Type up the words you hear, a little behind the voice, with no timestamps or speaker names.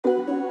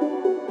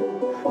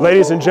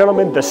Ladies and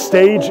gentlemen, the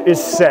stage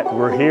is set.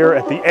 We're here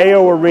at the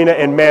AO Arena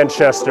in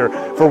Manchester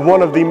for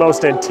one of the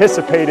most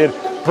anticipated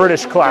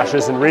British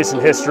clashes in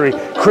recent history,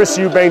 Chris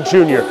Eubank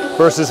Jr.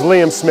 versus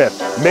Liam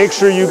Smith. Make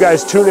sure you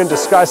guys tune into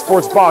Sky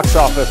Sports Box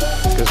Office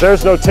because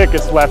there's no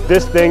tickets left.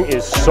 This thing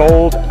is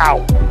sold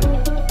out.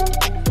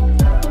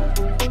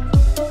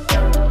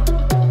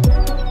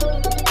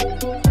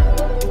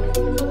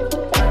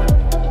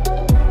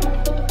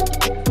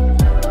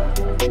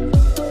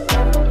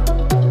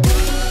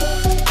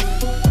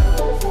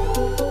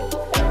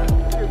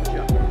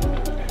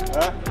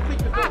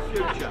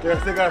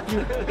 Yes, they got a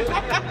future.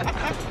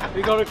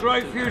 You got a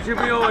great future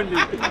behind you.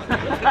 Yeah,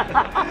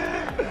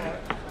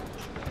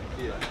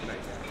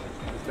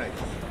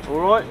 thanks. All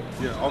right?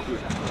 Yeah, all good.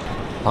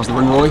 How's the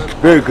ring, Roy?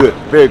 Very good,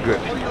 very good.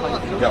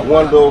 Got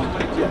one little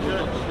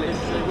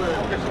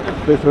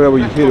place where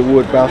you hear the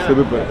wood bounce a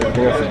little bit, but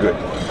everything else is good.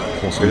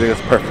 Awesome. Everything else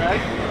is perfect.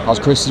 How's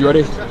Chris? You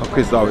ready? Oh,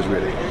 Chris is always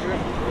ready.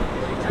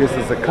 Chris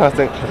is a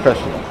constant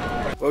professional.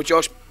 Well,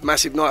 Josh,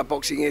 massive night of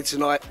boxing here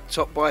tonight,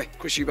 topped by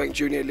Chris Eubank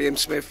Jr, Liam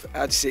Smith.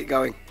 How do you see it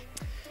going?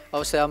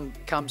 Obviously, I'm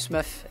Cam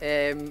Smith.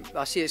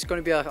 I see it's going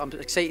to be. I'm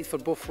excited for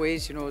both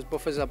ways. You know, as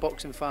both as a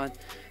boxing fan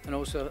and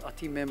also a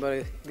team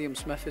member, Liam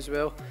Smith as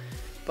well.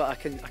 But I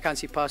can't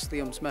see past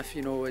Liam Smith.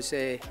 You know, as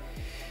I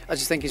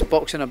just think his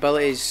boxing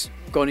ability is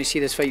going to see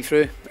this fight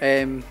through.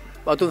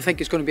 I don't think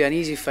it's going to be an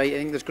easy fight. I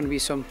think there's going to be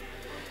some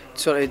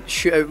sort of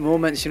shootout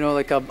moments. You know,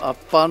 like a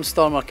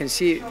barnstormer. I can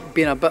see it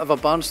being a bit of a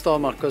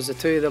barnstormer because the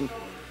two of them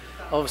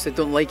obviously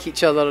don't like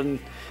each other and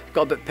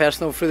got a bit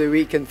personal through the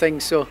week and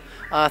things. So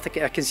I think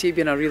I can see it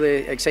being a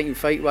really exciting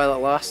fight while it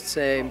lasts.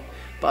 But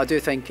I do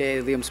think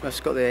Liam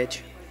Smith's got the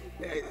edge.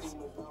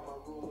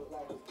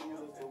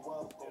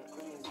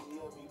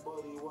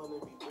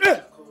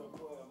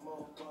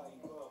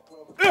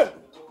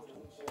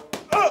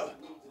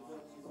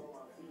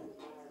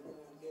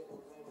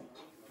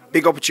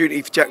 Big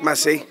opportunity for Jack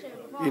Massey,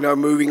 you know,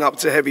 moving up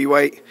to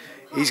heavyweight.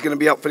 He's going to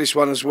be up for this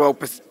one as well.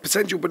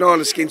 Potential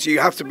banana skin, so you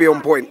have to be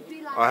on point.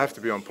 I have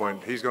to be on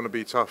point. He's going to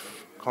be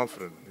tough,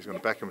 confident. He's going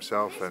to back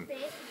himself, and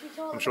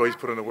I'm sure he's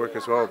put in the work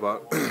as well.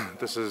 But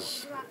this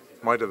is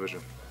my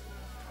division,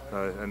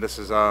 and this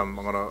is I'm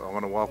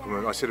going to welcome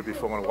him. I said it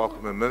before. I'm going to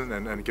welcome him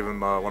in and give him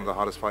one of the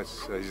hardest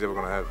fights he's ever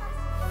going to have.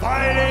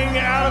 Fighting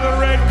out of the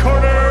red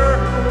corner,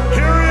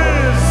 here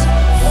is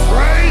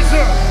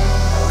Fraser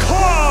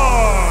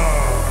Clark.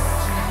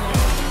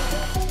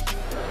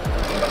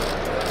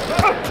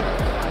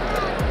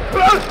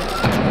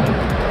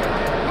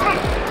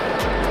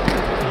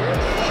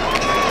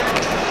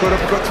 Good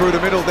uppercut through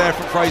the middle there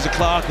from Fraser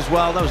Clark as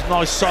well. That was a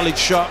nice solid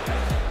shot.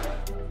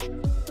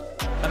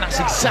 And that's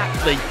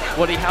exactly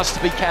what he has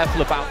to be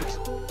careful about.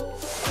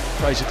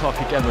 Fraser Clark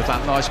again with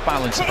that nice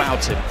balance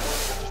about him.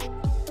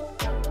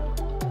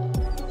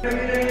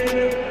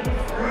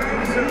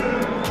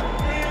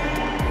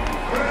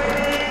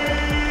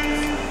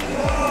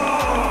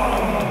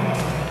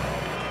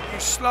 You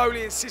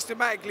slowly and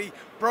systematically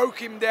broke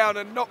him down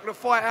and knocked the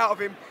fight out of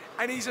him.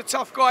 And he's a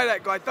tough guy,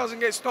 that guy. Doesn't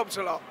get stopped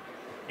a lot.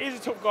 He's a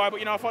tough guy, but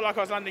you know, I felt like I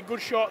was landing good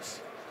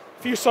shots,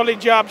 a few solid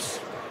jabs,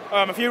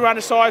 a few around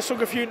the sides,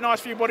 took a few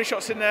body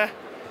shots in there.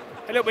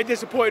 A little bit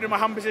disappointed in my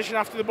hand position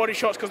after the body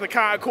shots because the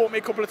counter caught me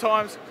a couple of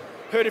times.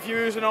 Heard a few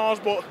oohs and ahs,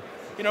 but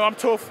you know, I'm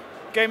tough,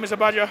 game as a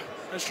badger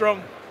and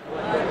strong.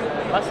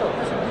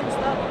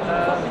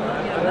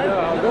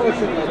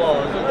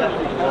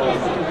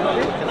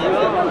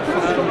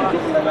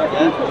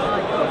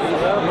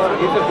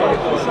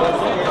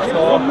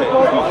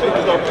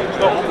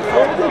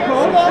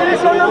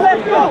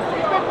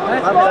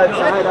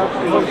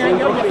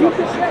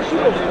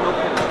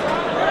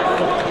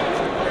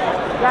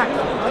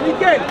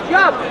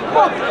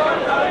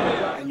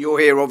 And you're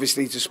here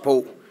obviously to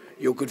support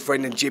your good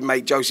friend and gym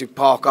mate Joseph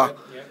Parker.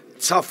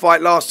 Tough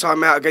fight last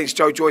time out against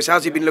Joe Joyce.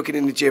 How's he been looking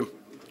in the gym?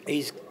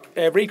 He's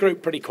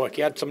regrouped pretty quick.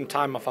 He had some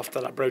time off after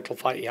that brutal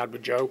fight he had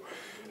with Joe,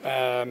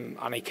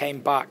 and he came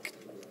back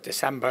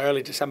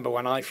early December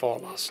when I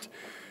fought last,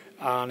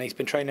 and he's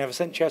been training ever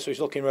since. Yeah, so he's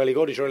looking really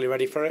good. He's really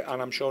ready for it,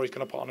 and I'm sure he's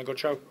going to put on a good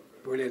show.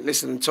 Brilliant.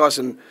 Listen,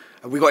 Tyson,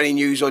 have we got any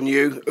news on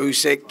you,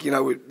 Usyk? You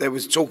know, there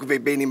was talk of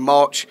it being in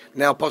March,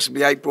 now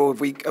possibly April. Have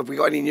we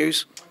got any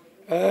news?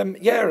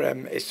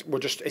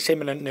 It's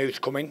imminent news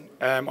coming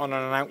on an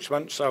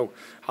announcement, so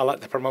I'll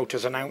let the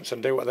promoters announce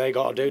and do what they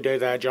got to do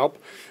their job,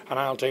 and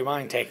I'll do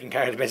mine, taking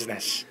care of the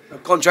business. The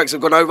contracts have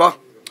gone over?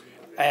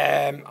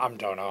 I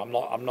don't know.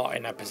 I'm not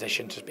in a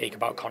position to speak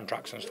about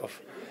contracts and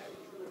stuff.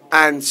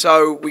 And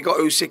so we got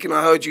Usyk, and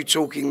I heard you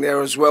talking there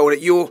as well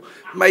that you're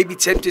maybe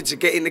tempted to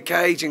get in the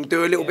cage and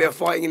do a little bit of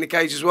fighting in the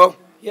cage as well.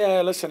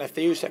 Yeah, listen, if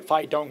the Usyk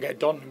fight don't get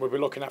done, we'll be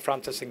looking at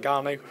Francis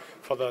Ngannou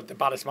for the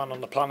baddest man on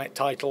the planet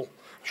title.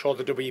 I'm sure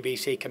the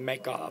WBC can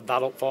make that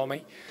up for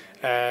me.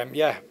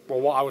 Yeah, well,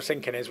 what I was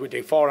thinking is we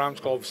do 4-ounce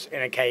gloves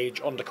in a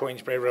cage under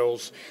Queensberry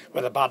rules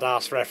with a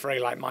badass referee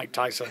like Mike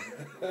Tyson.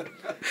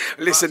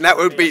 Listen, that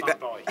would be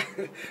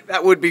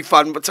that would be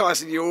fun. But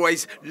Tyson, you're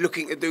always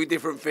looking to do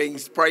different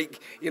things,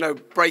 break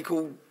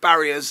all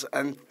barriers,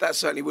 and that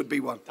certainly would be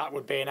one. That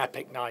would be an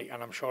epic night,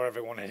 and I'm sure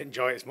everyone would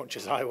enjoy it as much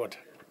as I would.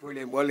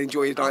 Brilliant. Well,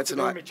 enjoy your night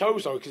tonight. My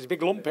toes though, because he's a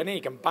big lump in here,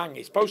 he can bang.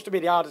 He's supposed to be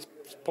the hardest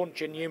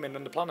punching human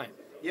on the planet.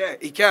 Yeah,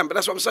 he can, but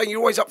that's what I'm saying. You're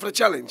always up for the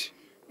challenge.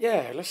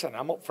 Yeah, listen,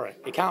 I'm up for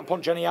it. He can't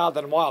punch any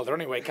harder than Wilder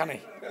anyway, can he?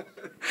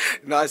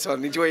 Nice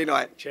one. Enjoy your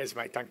night. Cheers,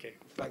 mate. Thank you.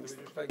 Thanks.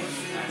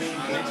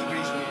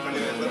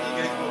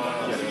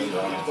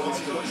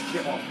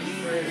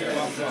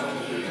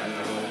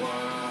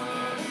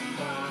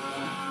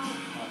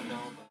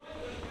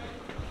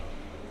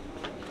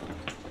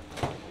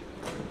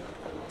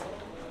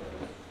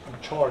 I'm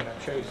choring them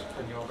shoes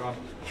when you're gone.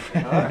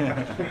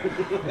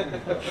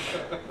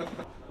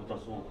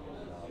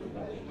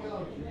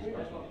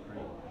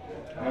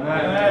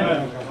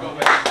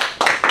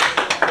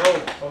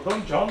 Well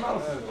done, John. That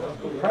was a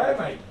good prayer,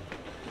 mate.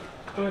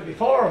 Done it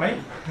before, mate.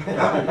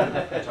 Welcome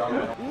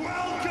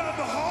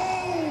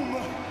home,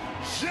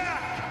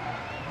 Jack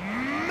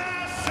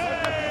Massey!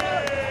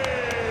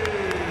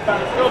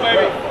 Let's go,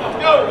 baby. Let's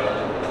go.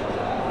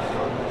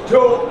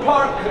 Joe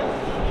Park.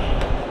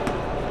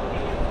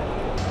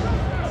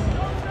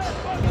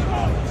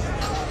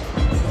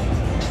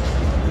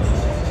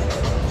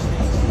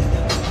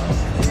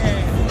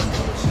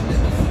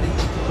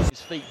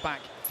 Feet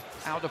back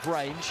out of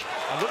range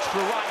and looks for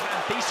a right hand.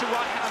 Decent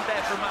right hand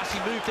there from Massey.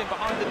 Moved in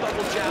behind the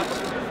double jab.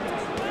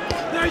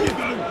 There you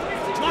go.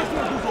 Nice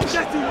one, Buffalo.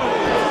 Get to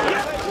work.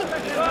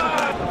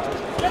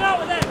 Get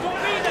out of there.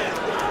 Don't be there.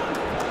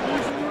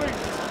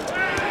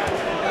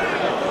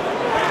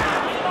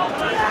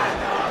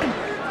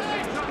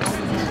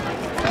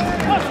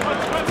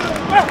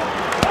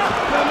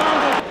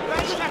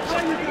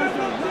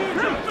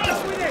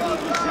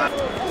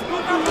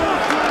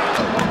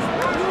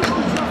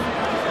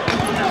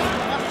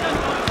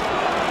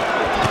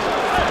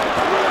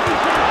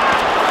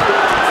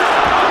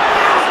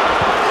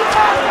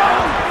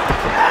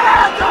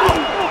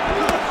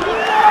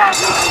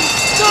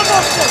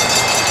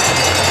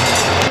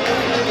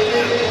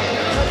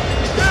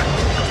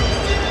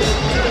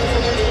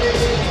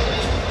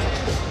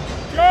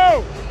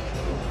 Go!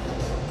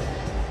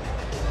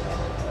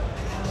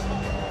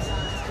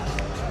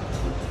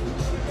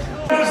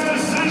 This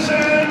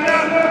decision,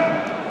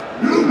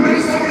 you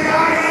basically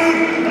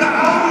eyeing the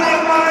only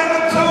man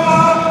to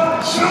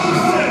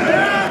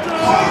Joseph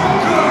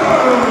Parker.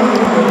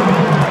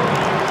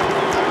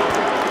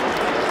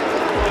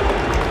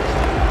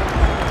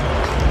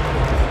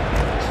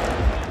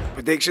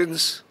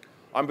 Predictions?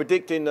 I'm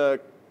predicting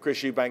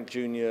Chris Eubank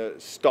Jr.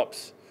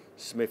 stops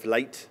Smith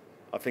late.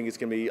 I think it's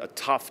going to be a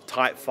tough,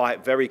 tight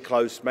fight, very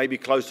close, maybe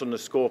close on the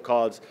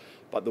scorecards.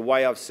 But the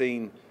way I've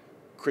seen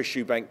Chris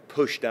Eubank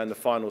push down the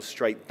final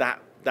straight,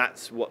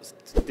 that's what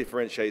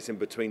differentiates him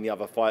between the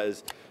other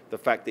fighters. The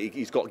fact that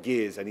he's got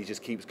gears and he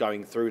just keeps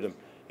going through them.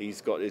 He's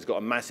got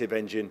a massive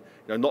engine.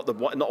 You know, not a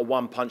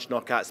one-punch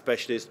knockout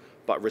specialist,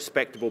 but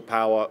respectable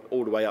power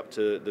all the way up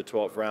to the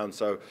 12th round.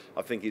 So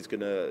I think he's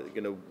gonna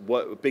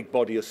work a big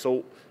body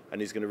assault,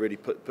 and he's gonna really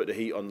put the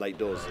heat on late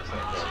doors.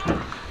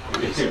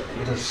 He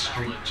does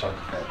street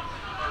chocolate,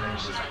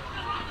 animals,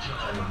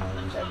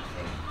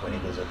 everything, when he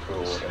goes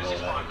abroad and all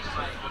that.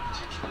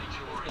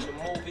 In the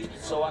movie,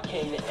 so I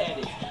came to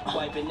edit,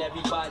 wiping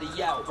everybody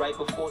out right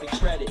before the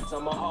credits.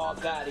 I'm a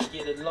hard guy to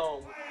get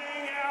along.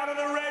 Out of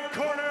the red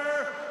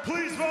corner,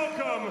 please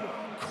welcome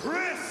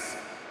Chris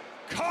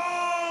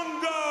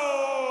Congo.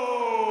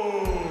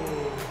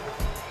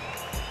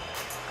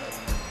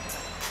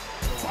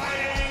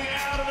 Fighting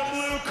out of the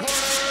blue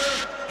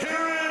corner,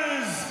 here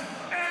is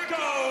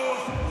Ego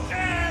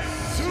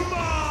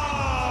Esuma.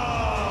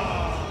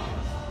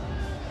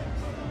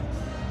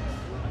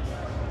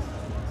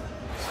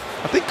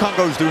 I think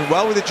Congo's doing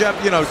well with the jab.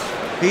 You know,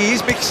 he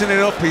is mixing it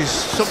up.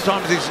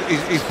 Sometimes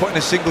he's putting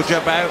a single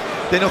jab out,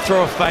 then he'll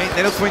throw a feint,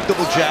 then he'll swing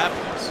double jab.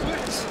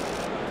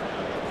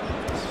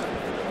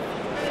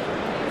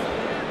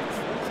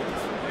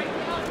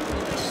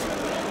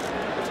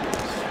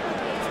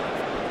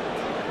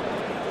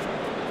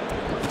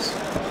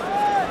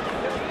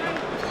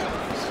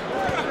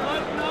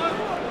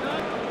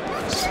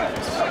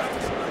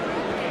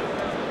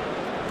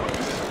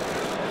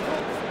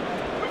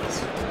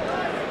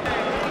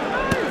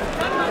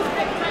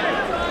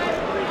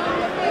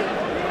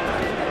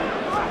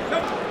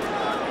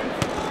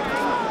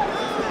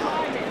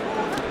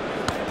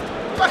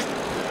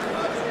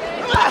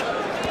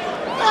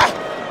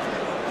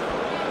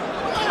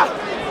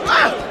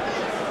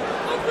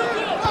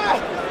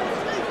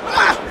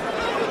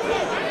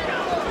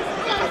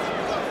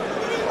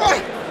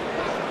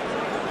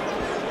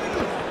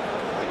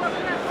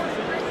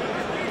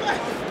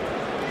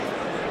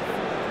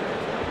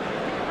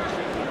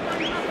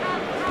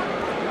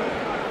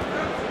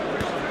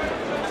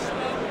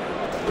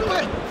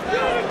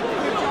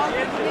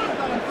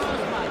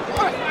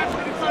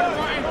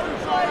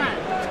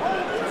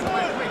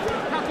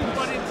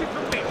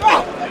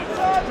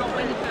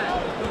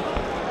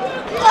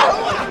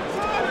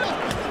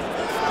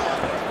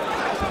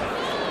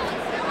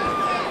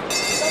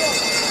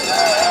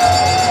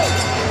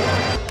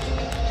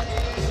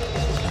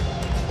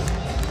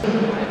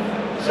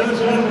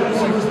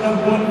 scores of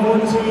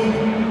 114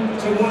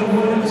 to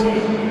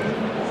 114.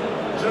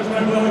 Judge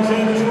Michael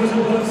Alexander scores at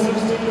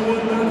 116 to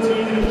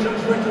 113, and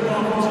Judge Victor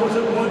Hoffman scores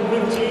at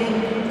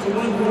 115 to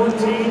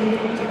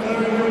 114,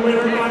 declaring your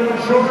winner by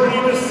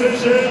majority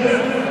decision,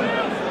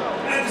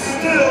 and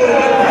still the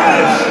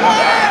British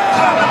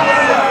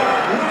Commonwealth.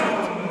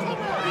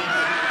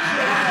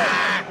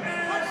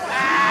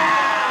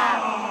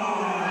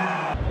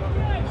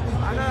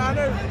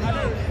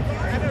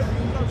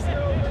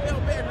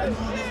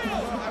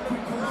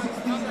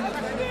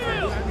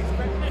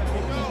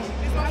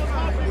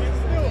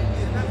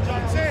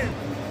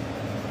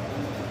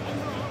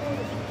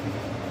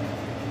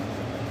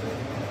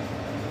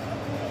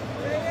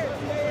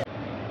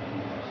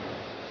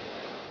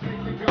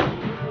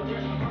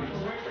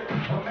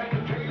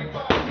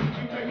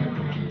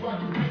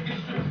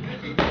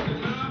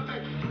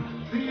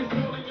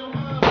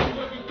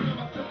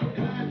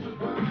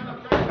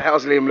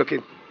 How's Liam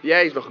looking?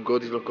 Yeah, he's looking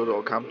good. He's looked good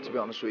all camp, to be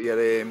honest with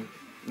you.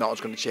 Nothing's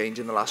going to change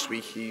in the last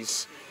week.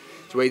 He's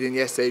weighed in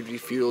yesterday,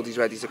 refueled, he's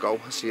ready to go.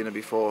 I've seen him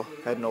before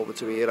heading over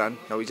to here, and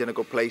he's in a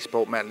good place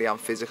both mentally and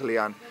physically,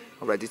 and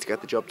ready to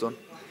get the job done.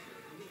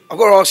 I've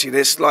got to ask you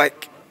this,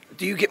 like,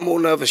 do you get more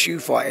nervous you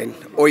fighting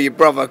or your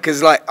brother?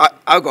 Because like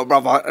I've got a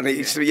brother, and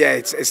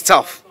it's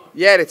tough.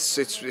 Yeah,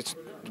 it's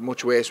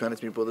much worse when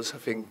it's my brothers. I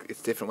think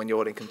it's different when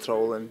you're in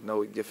control and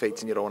your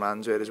fate's in your own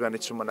hands, whereas when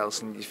it's someone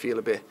else and you feel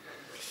a bit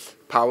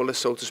powerless,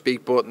 so to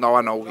speak. But no,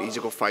 I know he's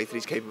a good fighter.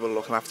 He's capable of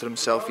looking after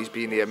himself. He's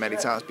been here many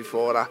times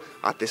before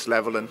at this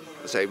level, and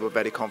I say we're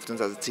very confident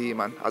as a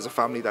team and as a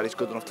family that he's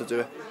good enough to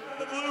do it.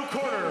 The blue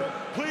corner,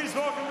 please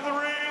welcome to the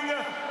ring,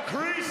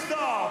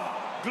 Krzysztof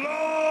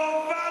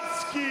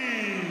Glowacki.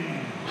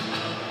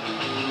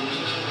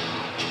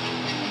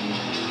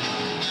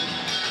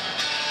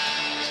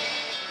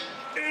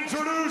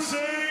 Introducing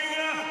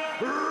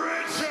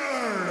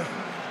Richard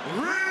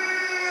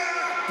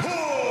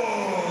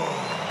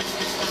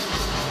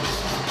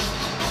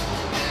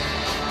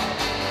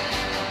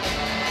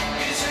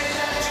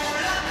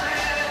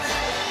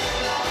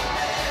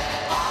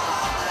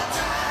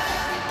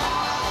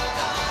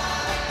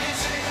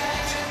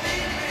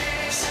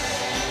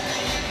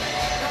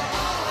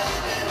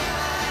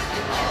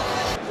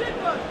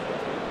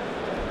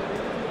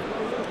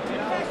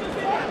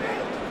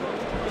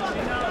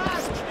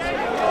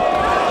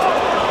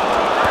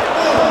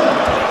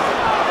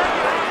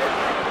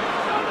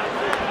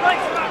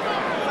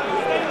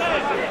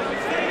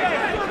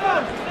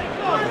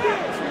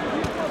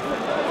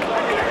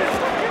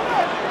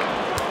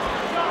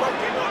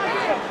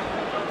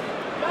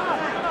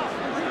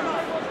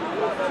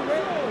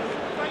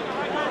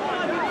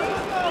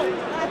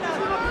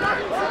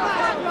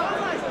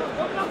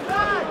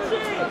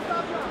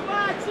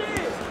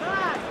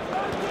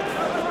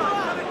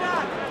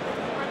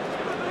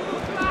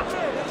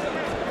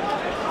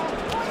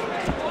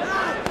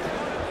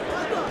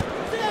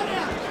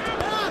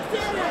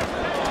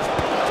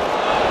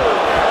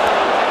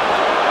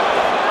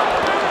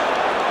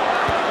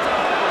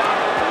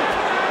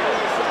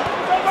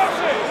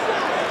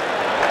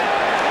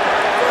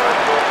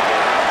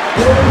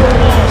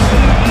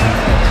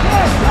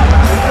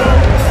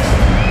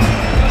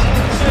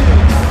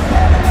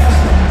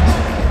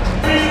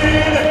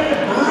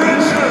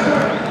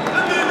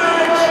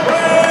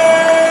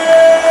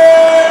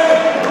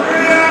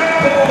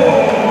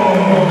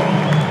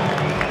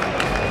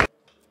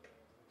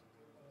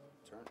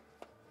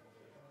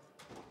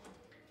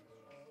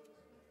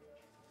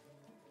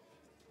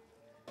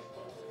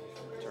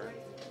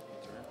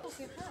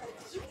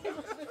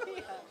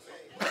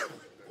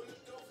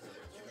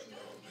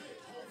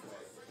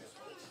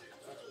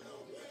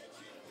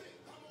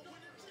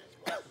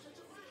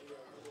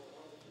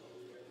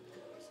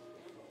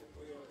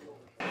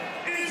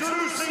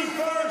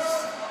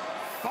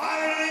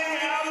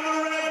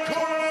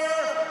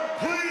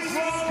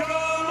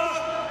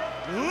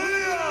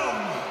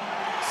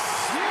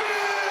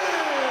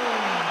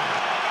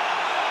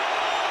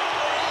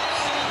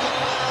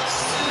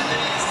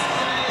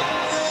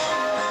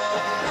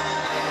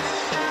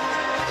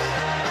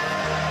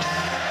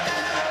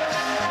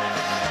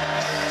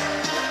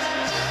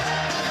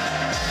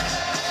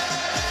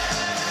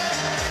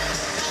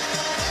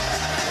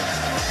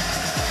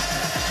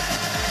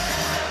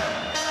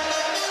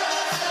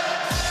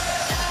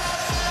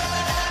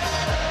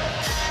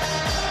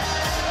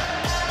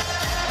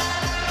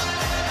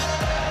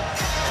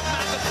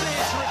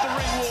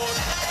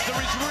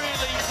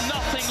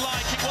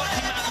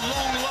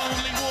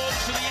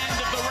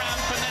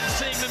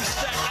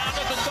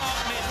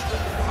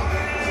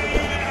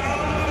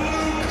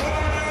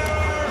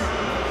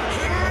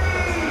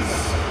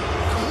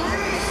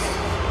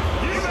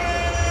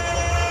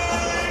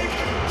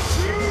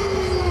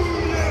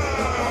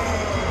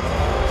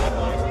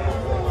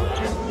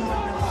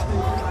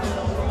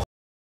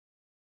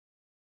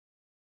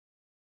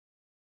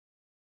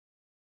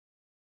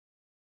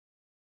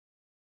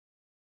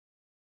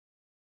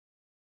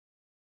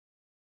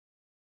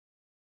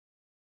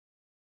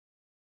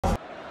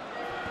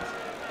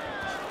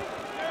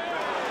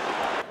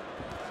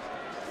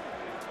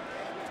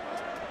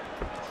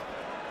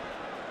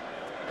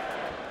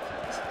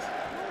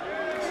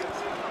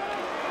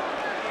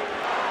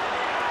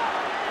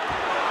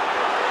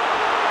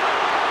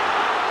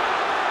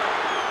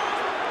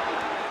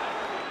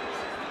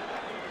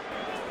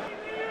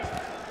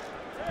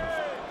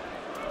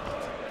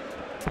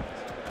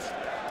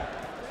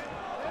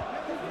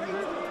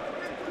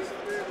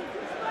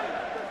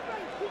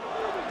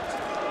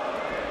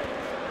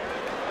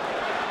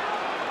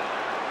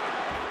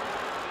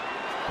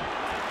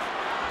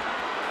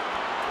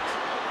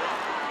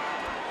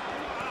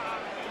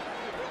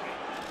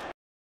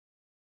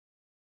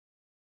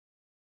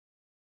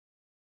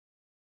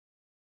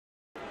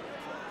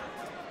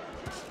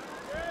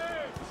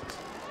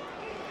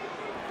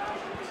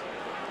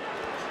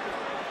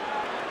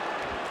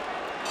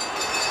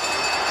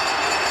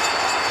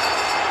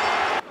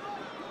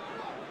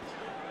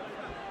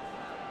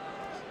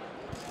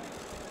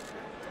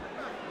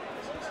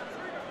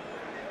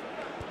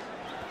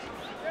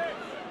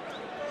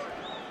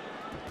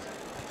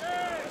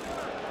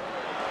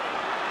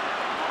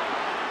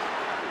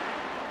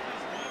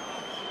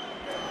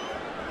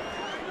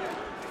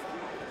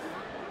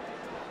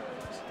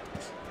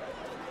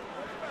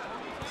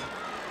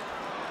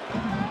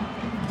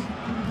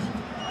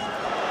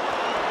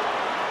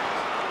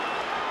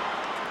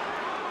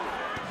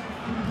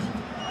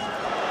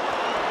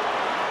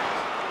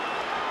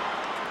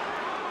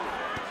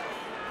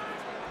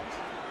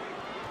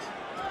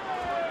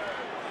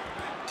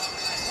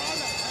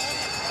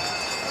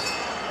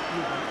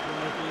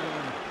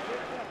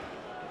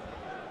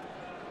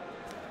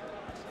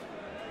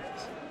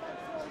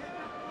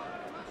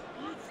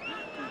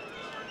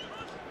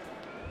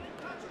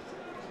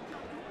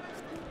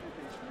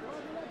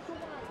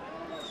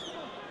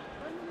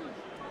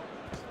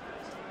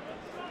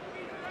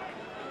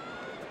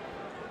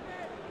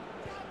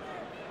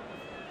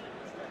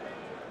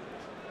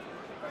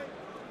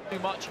Too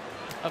much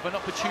of an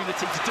opportunity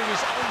to do his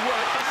own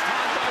work this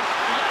time, though.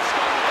 Let's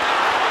go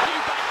down.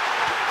 Eubank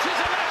catches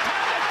a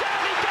left-hander.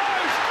 Down he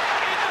goes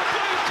in the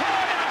blue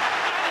corner,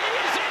 and he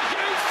is in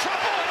huge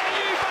trouble here,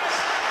 Eubank.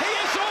 He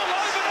is all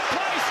over the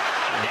place,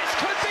 and this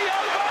could be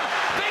over.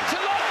 Victor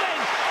London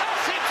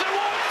asks him to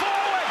walk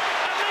forward,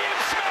 and Liam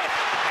Smith,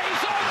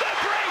 he's on the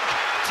brink.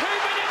 2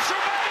 minutes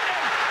remaining,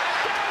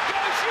 and down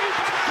goes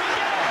Eubank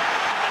again.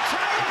 And the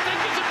towel, I think,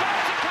 is about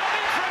to come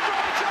in from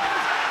Roy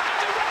Jones, and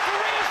the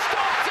referee has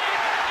stopped it,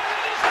 and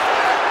it is...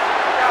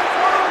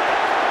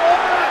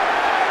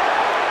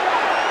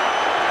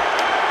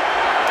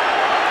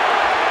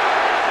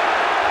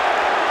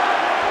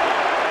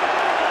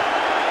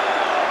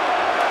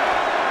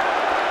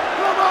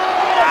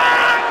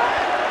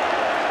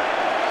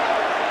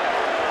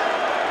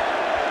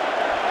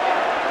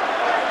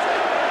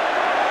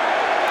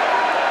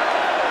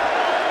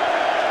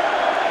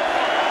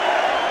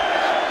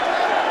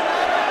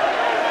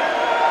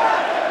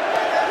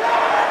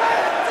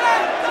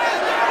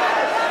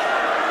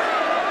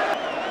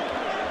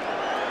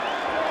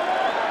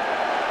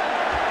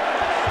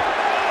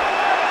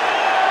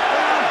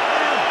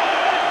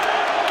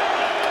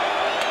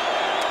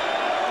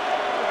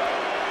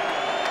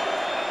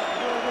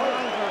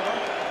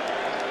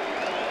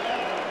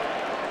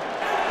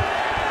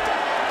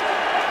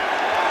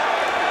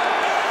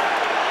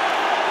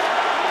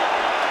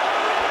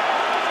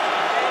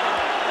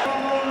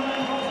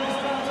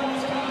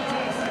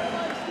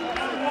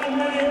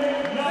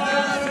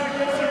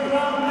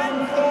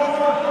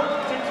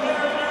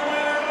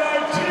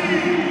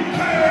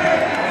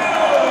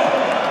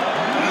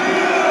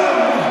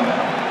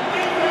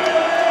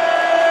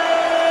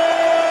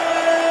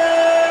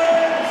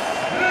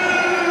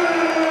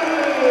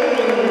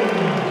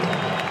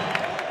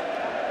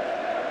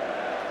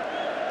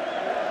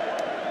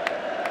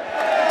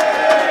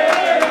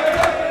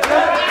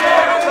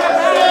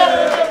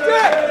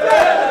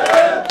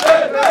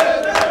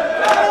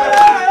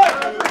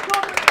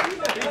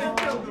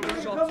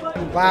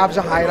 Vibes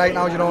a highlight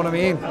now, you know what I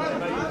mean?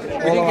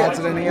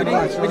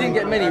 We didn't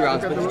get many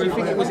rounds, but did you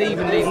think it was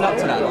even leading up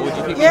to that, or did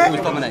you think it was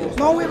dominated?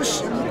 No, it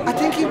was. I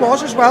think he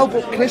was as well,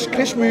 but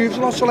Chris moves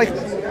a lot, so like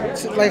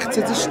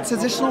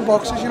traditional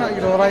boxers, you know,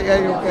 you're alright, yeah,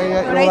 you're okay,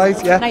 yeah, you're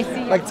alright, yeah.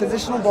 Like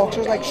traditional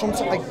boxers, like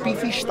sometimes like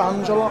Beefy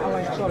stands a lot, and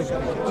like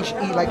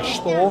he like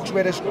stalks,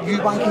 whereas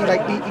Eubank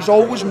he's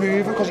always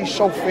moving because he's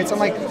so fit, and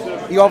like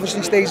he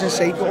obviously stays in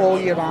shape all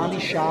year round,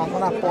 he's sharp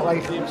and that, but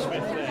like.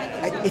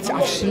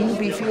 I've seen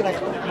Beefy, like,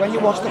 when you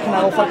watch the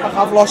Canelo fight back,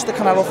 I've lost the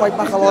Canelo fight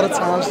back a lot of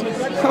times.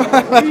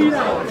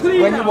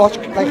 When you watch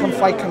like him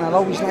fight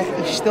Canelo, he's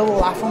still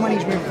laughing when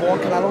he's moving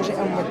forward. Canelo's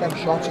hitting him with them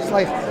shots. It's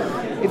like,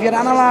 if you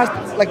analyse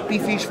like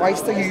Beefy's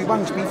fights to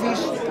Eubank's,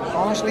 Beefy's,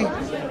 honestly,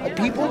 like,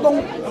 people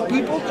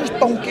just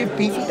don't give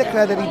Beefy the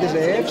credit he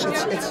deserves.